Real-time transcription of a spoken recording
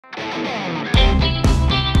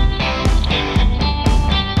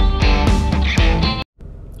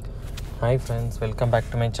Hi friends, welcome back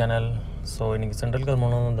to my channel. So இன்னைக்கு central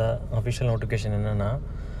government official notification என்னன்னா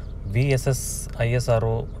VSS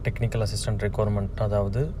ISRO technical assistant requirement,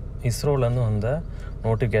 அதாவது இஸ்ரோலேருந்து வந்த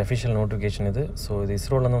official notification இது. So இது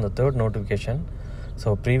இஸ்ரோலேருந்து வந்த third notification. So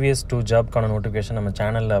previous 2 ஜாப்க்கான notification நம்ம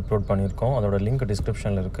சேனலில் அப்லோட் பண்ணியிருக்கோம். அதோட லிங்க்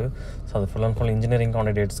டிஸ்கிரிப்ஷனில் இருக்குது. ஸோ அது ஃபுல் அண்ட் ஃபுல் இன்ஜினியரிங்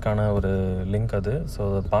கேண்டிடேட்ஸ்க்கான ஒரு லிங்க் அது. ஸோ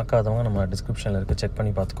அதை பார்க்காதவங்க நம்ம டிஸ்கிரிப்ஷனில் இருக்குது, செக்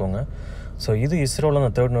பண்ணி பார்த்துக்கோங்க. ஸோ இது இஸ்ரோவில்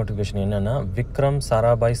அந்த தேர்ட் நோட்டிஃபிகேஷன் என்னென்னா Vikram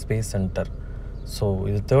Sarabhai space centre. So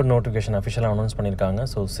இது தேர்ட் நோட்டிஃபிகேஷன் அஃபிஷியலாக அனௌன்ஸ் பண்ணியிருக்காங்க.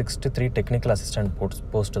 ஸோ 63 டெக்னிக்கல் அசிஸ்டன்ட்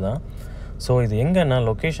போஸ்ட்டு தான். ஸோ இது எங்கன்னா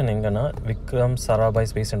லொக்கேஷன் எங்கன்னா விக்ரம் சாராபாய்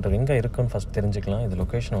ஸ்பேஸ் சென்டர் எங்கே இருக்குதுன்னு ஃபஸ்ட் தெரிஞ்சுக்கலாம். இது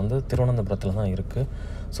லொக்கேஷன் வந்து திருவனந்தபுரத்தில் தான் இருக்குது.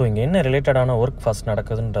 ஸோ இங்கே என்ன ரிலேட்டடான ஒர்க் ஃபஸ்ட்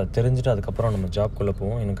நடக்குதுன்ற தெரிஞ்சுட்டு அதுக்கப்புறம் நம்ம ஜாப்குள்ளே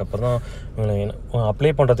போவோம். எனக்கு அப்புறம் தான் உங்களை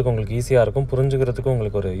அப்ளை பண்ணுறதுக்கு உங்களுக்கு ஈஸியாக இருக்கும், புரிஞ்சுக்கிறதுக்கும்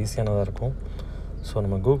உங்களுக்கு ஒரு ஈஸியானதாக இருக்கும். ஸோ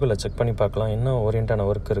நம்ம கூகுளில் செக் பண்ணி பார்க்கலாம் என்ன ஓரியன்டான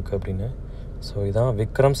ஒர்க் இருக்குது அப்படின்னு. ஸோ இதான்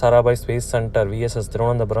Vikram Sarabhai space centre VSS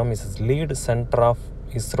Thiruvananthapuram is lead centre of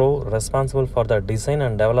ISRO responsible for the design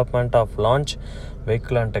and development of launch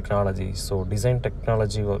vehicle and technology. So design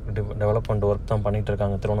technology development work தான் பண்ணிகிட்டு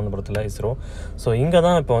இருக்காங்க திருவனந்தபுரத்தில் இஸ்ரோ. ஸோ இங்கே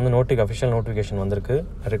தான் இப்போ வந்து அஃபிஷியல் நோட்டிஃபிகேஷன் வந்திருக்கு.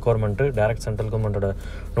 ரெக்வயர்மெண்ட்டு டேரக்ட் சென்ட்ரல் கவர்மெண்ட்டோட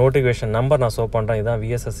நோட்டிஃபிகேஷன் நம்பர் நான் ஷோ பண்ணுறேன். இதுதான்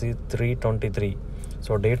VSSC 323.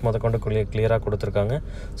 ஸோ டேட் முதற்கொண்டு கிளியராக கொடுத்துருக்காங்க.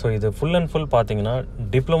 ஸோ இது ஃபுல் அண்ட் ஃபுல் பார்த்தீங்கன்னா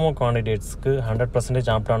diploma கேண்டிடேட்ஸ்க்கு 100%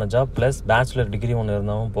 ஆப்டான job plus bachelor degree ஒன்று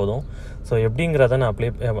இருந்தாலும் போதும். ஸோ எப்படிங்கிறத நான்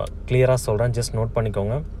கிளியராக சொல்கிறேன், ஜஸ்ட் நோட்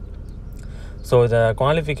பண்ணிக்கோங்க. ஸோ இதை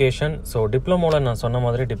குவாலிஃபிகேஷன், ஸோ டிப்ளமோவில் நான் சொன்ன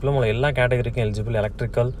மாதிரி டிப்ளமோவில் எல்லா கேட்டகரிக்கும் eligible,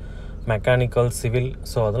 electrical, mechanical, civil.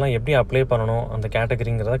 So அதெல்லாம் எப்படி அப்ளை பண்ணணும் அந்த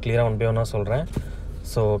கேட்டகரிங்கிறத கிளியராக ஒன் பை ஒன்னாக சொல்கிறேன்.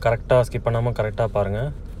 ஸோ கரெக்டாக ஸ்கிப் பண்ணாமல் கரெக்டாக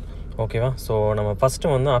பாருங்கள், ஓகேவா? ஸோ நம்ம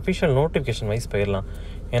ஃபஸ்ட்டு வந்து அஃபிஷியல் நோட்டிஃபிகேஷன் வைஸ் போயிடலாம்.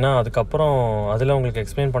 ஏன்னா அதுக்கப்புறம் அதில் உங்களுக்கு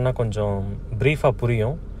எக்ஸ்பிளைன் பண்ணால் கொஞ்சம் ப்ரீஃபாக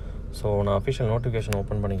புரியும். ஸோ நான் அஃபிஷியல் நோட்டிஃபிகேஷன்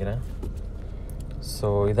ஓப்பன் பண்ணிக்கிறேன். ஸோ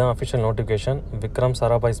இதான் official notification, Vikram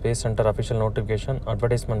Sarabhai space centre official notification,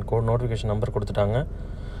 advertisement code, notification number கொடுத்துட்டாங்க.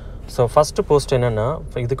 ஸோ ஃபஸ்ட்டு போஸ்ட் என்னென்னா,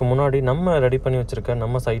 இதுக்கு முன்னாடி நம்ம ரெடி பண்ணி வச்சுருக்க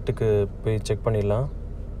நம்ம சைட்டுக்கு போய் செக் பண்ணிடலாம்.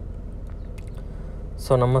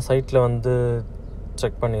 ஸோ நம்ம சைட்டில் வந்து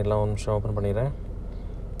செக் பண்ணிடலாம். ஒரு நிமிஷம் ஓப்பன் பண்ணிடுறேன்.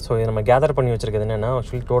 ஸோ இது நம்ம கேதர் பண்ணி வச்சுருக்கிறது என்னென்னா,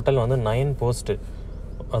 ஆக்சுவலி டோட்டல் வந்து 9 போஸ்ட்டு,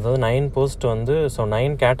 அதாவது 9 போஸ்ட் வந்து ஸோ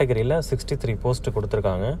 9 கேட்டகரியில் 63 போஸ்ட்டு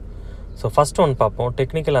கொடுத்துருக்காங்க. ஸோ ஃபஸ்ட் ஒன் பார்ப்போம்,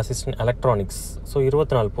 technical assistant electronics. So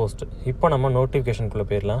 24 post. இப்போ நம்ம நோட்டிஃபிகேஷனுக்குள்ளே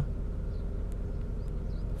போயிடலாம்.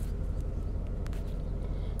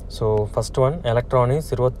 So first one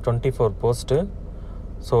electronics 24 post.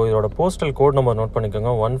 So இதோட போஸ்டல் கோட் நம்பர் நோட் பண்ணிக்கோங்க,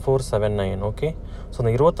 1479. ஓகே. ஸோ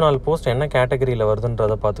இந்த 24 போஸ்ட் என்ன கேட்டகரியில்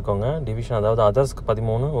வருதுன்றதை பார்த்துக்கோங்க. டிவிஷன், அதாவது அதர்ஸ்க்கு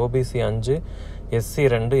 13, OBC 5, SC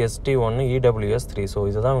 2, ST 1, EWS 3. So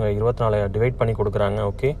இதுதான் அவங்க 24 டிவைட் பண்ணி கொடுக்குறாங்க.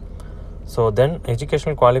 Okay. So then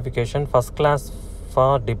educational qualification first class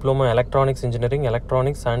for diploma electronics engineering,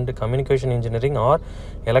 electronics and communication engineering or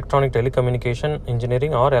electronic telecommunication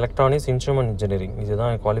engineering or electronics instrument engineering.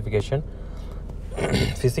 இதுதான் qualification.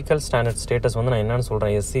 Physical standard status வந்து நான் என்னென்னு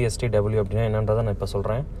சொல்கிறேன், SC ST W அப்படின்னா என்னன்றதை நான் இப்போ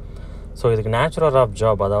சொல்கிறேன். ஸோ இதுக்கு நேச்சுரல் ஆஃப்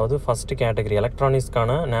ஜாப், அதாவது first category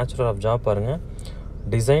எலக்ட்ரானிக்ஸ்க்கான natural of job பாருங்கள்.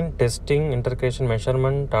 Design, testing, integration,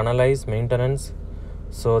 measurement, analyse, maintenance,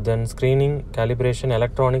 so then screening, calibration,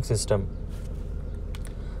 electronic system.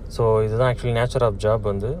 So இதுதான் ஆக்சுவலி நேச்சர் ஆஃப் ஜாப்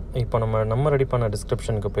வந்து. இப்போ நம்ம ரெடி பண்ண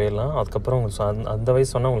டிஸ்கிரிப்ஷனுக்கு போயிடலாம். அதுக்கப்புறம் உங்களுக்கு அந்த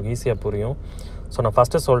வயசு சொன்னால் உங்களுக்கு ஈஸியாக புரியும். ஸோ நான்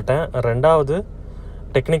ஃபஸ்ட்டு சொல்லிட்டேன். ரெண்டாவது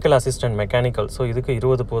டெக்னிக்கல் அசிஸ்டன்ட் மெக்கானிக்கல். ஸோ இதுக்கு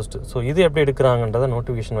 20 போஸ்ட்டு. ஸோ இது எப்படி எடுக்கிறாங்கன்றதை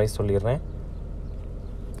நோட்டிஃபிகேஷன் வைஸ் சொல்லிடுறேன்.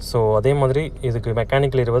 ஸோ அதே மாதிரி இதுக்கு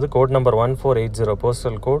mechanical 20, code number 1480,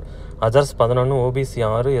 postal code, others 11, OBC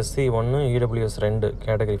 6, SC 1, EWS 2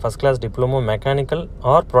 category. First class diploma mechanical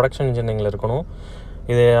R production இன்ஜினியரிங்கில் இருக்கணும்.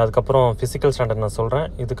 இது அதுக்கப்புறம் ஃபிசிக்கல் ஸ்டாண்டர்ட் நான் சொல்கிறேன்.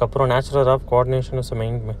 இதுக்கப்புறம் natural of coordination,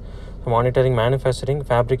 monitoring, manufacturing,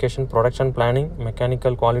 fabrication, production planning,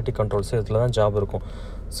 mechanical quality controls, இதில் தான் ஜாப் இருக்கும்.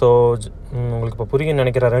 ஸோ உங்களுக்கு இப்போ புரியுன்னு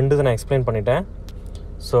நினைக்கிற 2 நான் எக்ஸ்பிளைன் பண்ணிட்டேன்.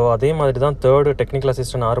 ஸோ அதே மாதிரி தான் third technical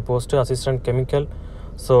assistant 6 post, assistant chemical,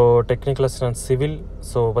 so technical assistant civil.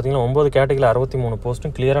 So பார்த்திங்கன்னா 9 கேட்டகரியில் 63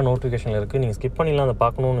 போஸ்ட்டும் கிளியராக நோட்டிஃபிகேஷனில் இருக்குது. நீங்கள் ஸ்கிப் பண்ணிடலாம், அதை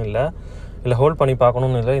பார்க்கணுன்னு இல்லை ஹோல்ட் பண்ணி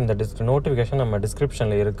பார்க்கணுன்னு இல்லை. இந்த நோட்டிஃபிகேஷன் நம்ம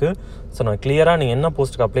டிஸ்கிரிப்ஷனில் இருக்குது. ஸோ நான் கிளியராக நீங்கள் என்ன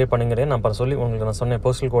போஸ்ட்டுக்கு அப்ளை பண்ணுங்கிறேன் நான் அப்புறம் சொல்லி உங்களுக்கு நான் சொன்னேன்.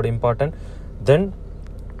 Postal code important. தென்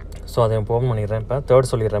ஸோ அதை ஓப்பன் பண்ணிடுறேன். இப்போ தேர்ட்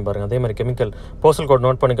சொல்லிடுறேன் பாருங்கள். அதே மாதிரி கெமிக்கல் போஸ்டல் கோட்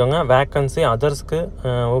நோட் பண்ணிக்கோங்க. வேக்கன்சி, அதர்ஸ்க்கு,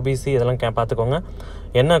 OBC இதெல்லாம் பார்த்துக்கோங்க.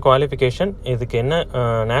 என்ன குவாலிஃபிகேஷன், இதுக்கு என்ன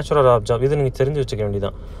நேச்சுரல் ஆஃப் ஜாப், இது நீங்கள் தெரிஞ்சு வச்சுக்க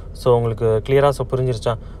வேண்டியதான். ஸோ உங்களுக்கு கிளியராக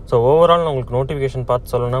புரிஞ்சிருச்சா? ஸோ ஓவரால் நான் உங்களுக்கு நோட்டிஃபிகேஷன்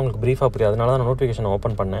பார்த்து சொல்லணும்னா உங்களுக்கு ப்ரீஃபாக புரியும். அதனால தான் நான் நோட்டிஃபிகேஷன்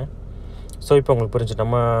ஓப்பன் பண்ணேன். ஸோ இப்போ உங்களுக்கு புரிஞ்சு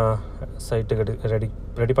நம்ம சைட்டுக்கு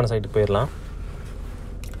ரெடி பண்ண சைட்டுக்கு போயிடலாம்.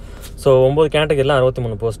 ஸோ 9 கேட்டகரியில்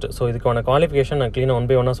 63 போஸ்ட். ஸோ இதுக்கான குவாலிஃபிகேஷன் நான் க்ளீனாக 1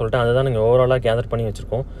 by 1 சொல்லிட்டேன். அதுதான் நீங்கள் ஓவராலாக கேதர் பண்ணி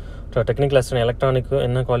வச்சுருக்கோம். டெக்னிக்கல் அசிஸ்டன்ட் எலக்ட்ரானிக்கு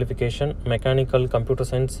என்ன qualification, mechanical, computer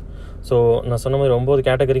science. So நான் சொன்ன மாதிரி 9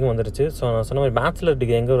 கேட்டகரிக்கும் வந்துருச்சு. ஸோ நான் சொன்ன மாதிரி பேச்சுலர்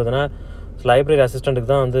டிகிரி எங்கே வருதுன்னா லைப்ரரி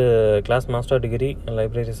அசிஸ்டண்ட்டுக்கு தான் வந்து class master degree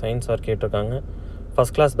library science sir கேட்டிருக்காங்க.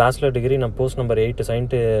 ஃபஸ்ட் கிளாஸ் பேச்சுலர் டிகிரி நான் போஸ்ட் நம்பர் 8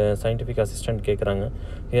 சயின்டிஃபிக் அசிஸ்டன்ட் கேட்குறாங்க.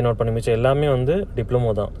 இதை நோட் பண்ணி மிச்சம் எல்லாமே வந்து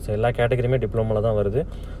டிப்ளமோ தான். ஸோ எல்லா கேட்டகரியுமே டிப்ளமோவில் தான் வருது.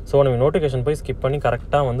 ஸோ நம்ம நோட்டிஃபிகேஷன் போய் ஸ்கிப் பண்ணி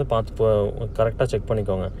கரெக்டாக வந்து கரெக்டாக செக்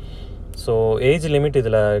பண்ணிக்கோங்க. ஸோ ஏஜ் லிமிட்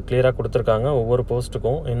இதில் கிளியராக கொடுத்துருக்காங்க. ஒவ்வொரு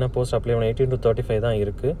போஸ்ட்டுக்கும் என்ன போஸ்ட் அப்ளை பண்ண 18 to 35 தான்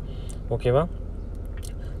இருக்குது. ஓகேவா?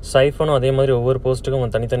 ஸ்டைஃபனும் அதே மாதிரி ஒவ்வொரு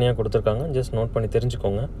போஸ்ட்டுக்கும் தனித்தனியாக கொடுத்துருக்காங்க. ஜஸ்ட் நோட் பண்ணி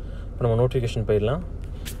தெரிஞ்சுக்கோங்க. இப்போ நம்ம நோட்டிஃபிகேஷன் போயிடலாம்.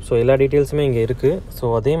 ஸோ எல்லா டீட்டெயில்ஸுமே இங்கே இருக்குது. ஸோ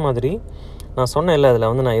அதே மாதிரி நான் சொன்னேன் இல்லை, அதில்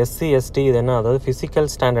வந்து நான் SC ST இது என்ன, அதாவது ஃபிசிக்கல்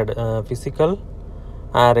ஸ்டாண்டர்ட் ஃபிசிக்கல்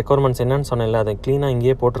ரெக்குவயர்மெண்ட்ஸ் என்னன்னு சொன்னேன்ல, அதை க்ளீனாக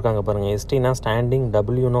இங்கேயே போட்டிருக்காங்க பாருங்கள். STனா standing,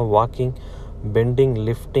 Wனா walking, bending,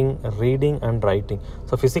 lifting, reading and writing.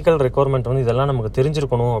 So physical requirement வந்து இதெல்லாம் நமக்கு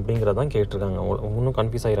தெரிஞ்சிருக்கணும் அப்படிங்கிறதான் கேட்டிருக்காங்க. ஒன்றும்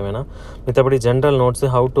கன்ஃபியூஸ் ஆகிட வேணாம். மற்றபடி general notes,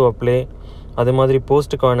 how to apply, அதே மாதிரி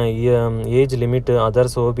போஸ்ட்டுக்கான age limit,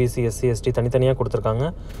 others, OBC, SC ST தனித்தனியாக கொடுத்துருக்காங்க.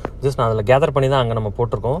 ஜஸ்ட் நான் அதில் கேதர் பண்ணி தான் அங்கே நம்ம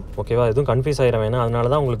போட்டிருக்கோம். ஓகேவா? எதுவும் கன்ஃபியூஸ் ஆகிட வேணாம். அதனால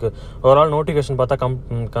தான் உங்களுக்கு ஓவரால் நோட்டிஃபிகேஷன் பார்த்தா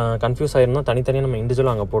கன்ஃபியூஸ் ஆகிருந்தால் தனித்தனியாக நம்ம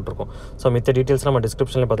இண்டிவிஜுவலாக அங்கே போட்டிருக்கோம். ஸோ மித்த டீட்டெயில்ஸ் நம்ம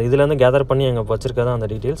டிஸ்கிரிப்ஷனில் பார்த்தோம். இதுலேருந்து கேதர் பண்ணி அங்கே வச்சிருக்கதான் அந்த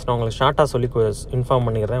டீட்டெயில்ஸ். நான் உங்களுக்கு ஷார்ட்டாக சொல்லி இன்ஃபார்ம்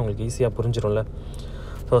பண்ணிடுறேன், உங்களுக்கு ஈஸியாக புரிஞ்சிடும்ல.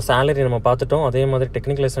 ஸோ சேலரி நம்ம பார்த்துட்டோம். அதே மாதிரி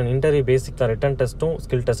டெக்னிக்கல் அசிஸ்டன்ட் இன்டர்வியூ பேசிக் தான், ரிட்டன் டெஸ்ட்டும்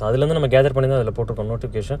ஸ்கில் டெஸ்ட் அதுலேருந்து நம்ம கேதர் பண்ணி தான் அதில் போட்டிருக்கோம்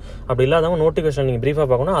நோட்டிஃபிகேஷன். அப்படி இல்லாதவங்க நோட்டிஃபிகேஷன் நீங்கள் ப்ரீஃபாக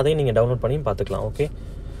பார்க்கணும், அதையும் நீங்கள் டவுன்லோட் பண்ணி பார்த்துக்கலாம். ஓகே,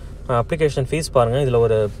 அப்ளிகேஷன் ஃபீஸ் பாருங்கள். இதில்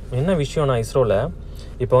ஒரு என்ன விஷயம்னா இஸ்ரோவில்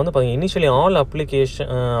இப்போ வந்து பார்த்தீங்கன்னா initially all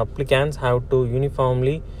appliances have to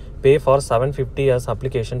uniformly pay for 750 as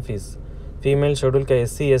application fees. Female schedule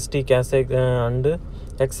SC ST கேசக் and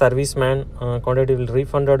ex service man candidate will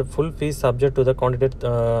refunded full fees subject to the candidate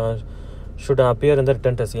should appear in the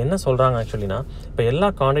return test. என்ன சொல்கிறாங்க ஆக்சுவலினா, இப்போ எல்லா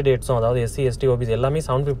கேண்டிடேட்ஸும் அதாவது SC ST OBC எல்லாமே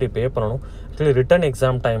 750 பே பண்ணணும். Actually written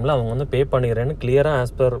exam டைமில் அவங்க வந்து பே பண்ணிக்கிறேன்னு கிளியராக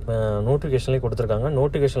ஆஸ் பர் நோட்டிஃபிகேஷன்லேயே கொடுத்துருக்காங்க.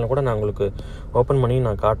 நோட்டிஃபிகேஷனில் கூட நான் உங்களுக்கு ஓப்பன் பண்ணி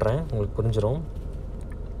நான் காட்டுறேன், உங்களுக்கு புரிஞ்சிடும்.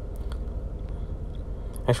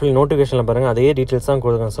 ஆக்சுவலி நோட்டிஃபிகேஷனில் பாருங்கள் அதே டீட்டெயில்ஸ் தான்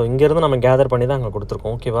கொடுக்குறேன். ஸோ இங்கேருந்து நம்ம கேதர் பண்ணி தான் அங்கே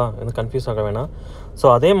கொடுத்துருக்கோம். ஓகேவா? எதுவும் கன்ஃபியூஸ் ஆக வேணாம். ஸோ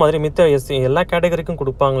அதே மாதிரி மித்த எல்லா கேட்டகரிக்கும்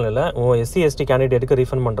கொடுப்பாங்கல்ல, SC ST கேண்டிடேட்டுக்கு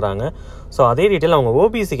ரீஃபண்ட் பண்ணுறாங்க. ஸோ அதே டீட்டெயில் அவங்க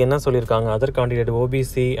OBCக்கு என்ன சொல்லியிருக்காங்க, other candidate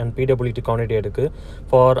OBC and PWT கேண்டிடேட்டுக்கு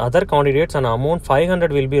for other candidates and amount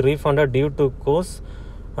 500 will be refunded due to course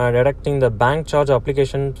deducting the bank charge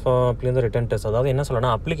application for applying the return test. அதாவது என்ன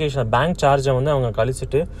சொல்லணும்னா application bank சார்ஜை வந்து அவங்க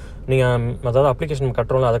கழிச்சிட்டு நீங்கள் அதாவது அப்ளிகேஷன்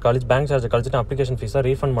கட்டுறோம்ல அதை பேங்க் சார்ஜை கழிச்சிட்டு அப்ளிகேஷன் ஃபீஸாக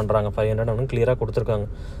ரீஃபண்ட் பண்ணுறாங்க 500 அப்படின்னு கிளியராக கொடுத்துருக்காங்க.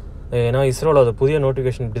 ஏன்னா இஸ்ரோவில் அது புதிய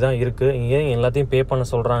நோட்டிஃபிகேஷன் இப்படி தான் இருக்குது. ஏன் எல்லாத்தையும் பே பண்ண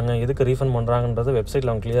சொல்கிறாங்க, எதுக்கு ரீஃபண்ட் பண்ணுறாங்கன்றது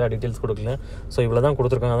வெப்சைட்டில் அவங்க கிளியராக டீட்டெயில்ஸ் கொடுக்கல. ஸோ இவ்வளோ தான்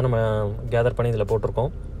கொடுத்துருக்காங்க. அதை நம்ம கேதர் பண்ணி இதில்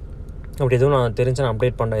போட்டிருக்கோம். அப்படி எதுவும் நான் தெரிஞ்சு நான்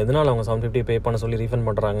அப்டேட் பண்ணேன். எதனால் அவங்க 750 பே பண்ண சொல்லி ரீஃபண்ட்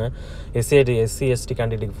பண்ணுறாங்க. SC ST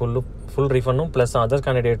கேண்டிடேட்டுக்கு full ரீஃபண்டும் plus other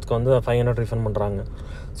கேண்டிடேட்ஸ்க்கு வந்து 500 ரீஃபண்ட் பண்ணுறாங்க.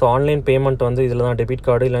 ஸோ ஆன்லைன் பேமெண்ட் வந்து இதில் தான் டெபிட்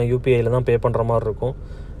கார்டு இல்லை UPIயில் தான் பே பண்ணுற மாதிரி இருக்கும்.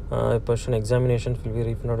 Question examination will be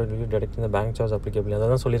refunded will be டெடக்டிங் the bank charge applicable அதை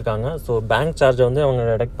தான் சொல்லியிருக்காங்க. ஸோ பேங்க் சார்ஜை வந்து அவங்க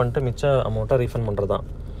டெடக்ட் பண்ணிட்டு மிச்ச அமௌண்ட்டாக ரீஃபண்ட் பண்ணுறது தான்.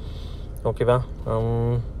 ஓகேவா?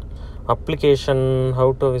 Application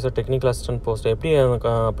how to visit technical assistant post எப்படி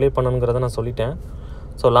அப்ளை பண்ணணுங்கிறத நான் சொல்லிட்டேன்.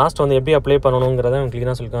 ஸோ லாஸ்ட் வந்து எப்படி அப்ளை பண்ணணுங்கிறத அவங்க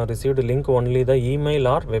க்ளீனாக சொல்லியிருக்காங்க. Received link only the email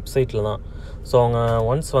R வெப்சைட்டில் தான். ஸோ அவங்க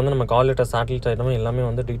ஒன்ஸ் வந்து நம்ம கால் லெட்டர் சேட்டலைட் ஐட்டமும் எல்லாமே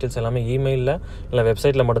வந்து டீட்டெயில்ஸ் எல்லாமே இமெயிலில் இல்லை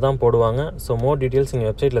வெப்சைட்டில் மட்டும் தான் போடுவாங்க. ஸோ மோர் டீட்டெயில்ஸ் நீங்கள்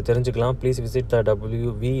வெப்சைட்டில் தெரிஞ்சுக்கலாம். Please visit the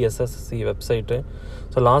Vssc website.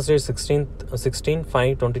 So last date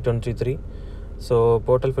 16/5/2023. So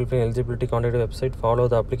portal ஃபில்ஃபிங் eligibility contact website follow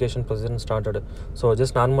the application procedure started. So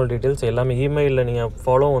just normal details எல்லாமே இமெயிலில் நீங்கள்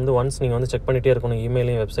ஃபாலோ வந்து ஒன்ஸ் நீங்கள் வந்து செக் பண்ணிகிட்டே இருக்கணும்.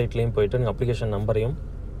 இமெயிலையும் வெப்சைட்லேயும் போய்ட்டு நீங்கள் அப்ளிகேஷன் நம்பரையும்.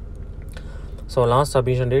 So last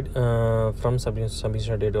submission date from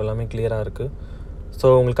submission date எல்லாமே கிளியராக இருக்குது. ஸோ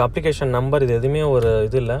உங்களுக்கு அப்ளிகேஷன் நம்பர் இது எதுவுமே ஒரு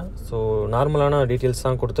இது இல்லை. ஸோ நார்மலான டீட்டெயில்ஸ்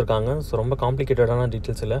தான் கொடுத்துருக்காங்க. ஸோ ரொம்ப காம்ப்ளிகேட்டடான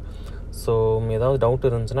டீட்டெயில்ஸ் இல்லை. ஸோ ஏதாவது டவுட்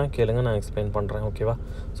இருந்துச்சுன்னா கேளுங்க, நான் எக்ஸ்பிளைன் பண்ணுறேன். ஓகேவா?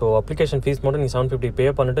 ஸோ அப்ளிகேஷன் ஃபீஸ் மட்டும் நீங்கள் 750 பே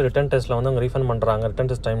பண்ணிட்டு ரிட்டன் டெஸ்ட்டில் வந்து அவங்க ரீஃபண்ட் பண்ணுறாங்க. ரிட்டன்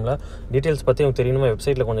டெஸ்ட் டைமில் டீட்டெயில்ஸ் பற்றி உங்களுக்கு தெரியணுமா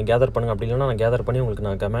வெப்சைட்டில் கொஞ்சம் கேதர் பண்ணுங்க. அப்படி இல்லைனா நான் கேதர் பண்ணி உங்களுக்கு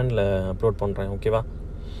நான் கமெண்டில் அப்லோட் பண்ணுறேன். ஓகேவா?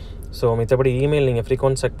 ஸோ மித்தபடி இமெயில் நீங்கள்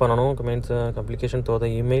ஃப்ரீக்வெண்ட் செக் பண்ணணும். Comments application throw the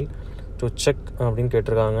email to check அப்படின்னு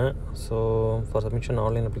கேட்டிருக்காங்க. So for submission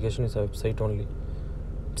online application is website only.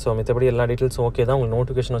 So மித்தபடி எல்லா டீட்டெயில்ஸும் ஓகே தான். உங்களுக்கு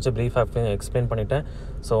நோட்டிஃபிகேஷன் வச்சு ப்ரீஃபாக எக்ஸ்பிளைன் பண்ணிவிட்டேன்.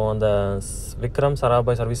 ஸோ அந்த விக்ரம்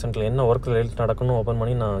சராபாய் சர்வீஸ் சென்டரில் என்ன ஒர்க் ரிலேட் நடக்கணும் ஓப்பன்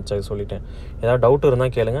பண்ணி நான் சொல்லிட்டேன். ஏதாவது டவுட்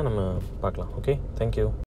இருந்தால் கேளுங்க, நம்ம பார்க்கலாம். Okay, thank you.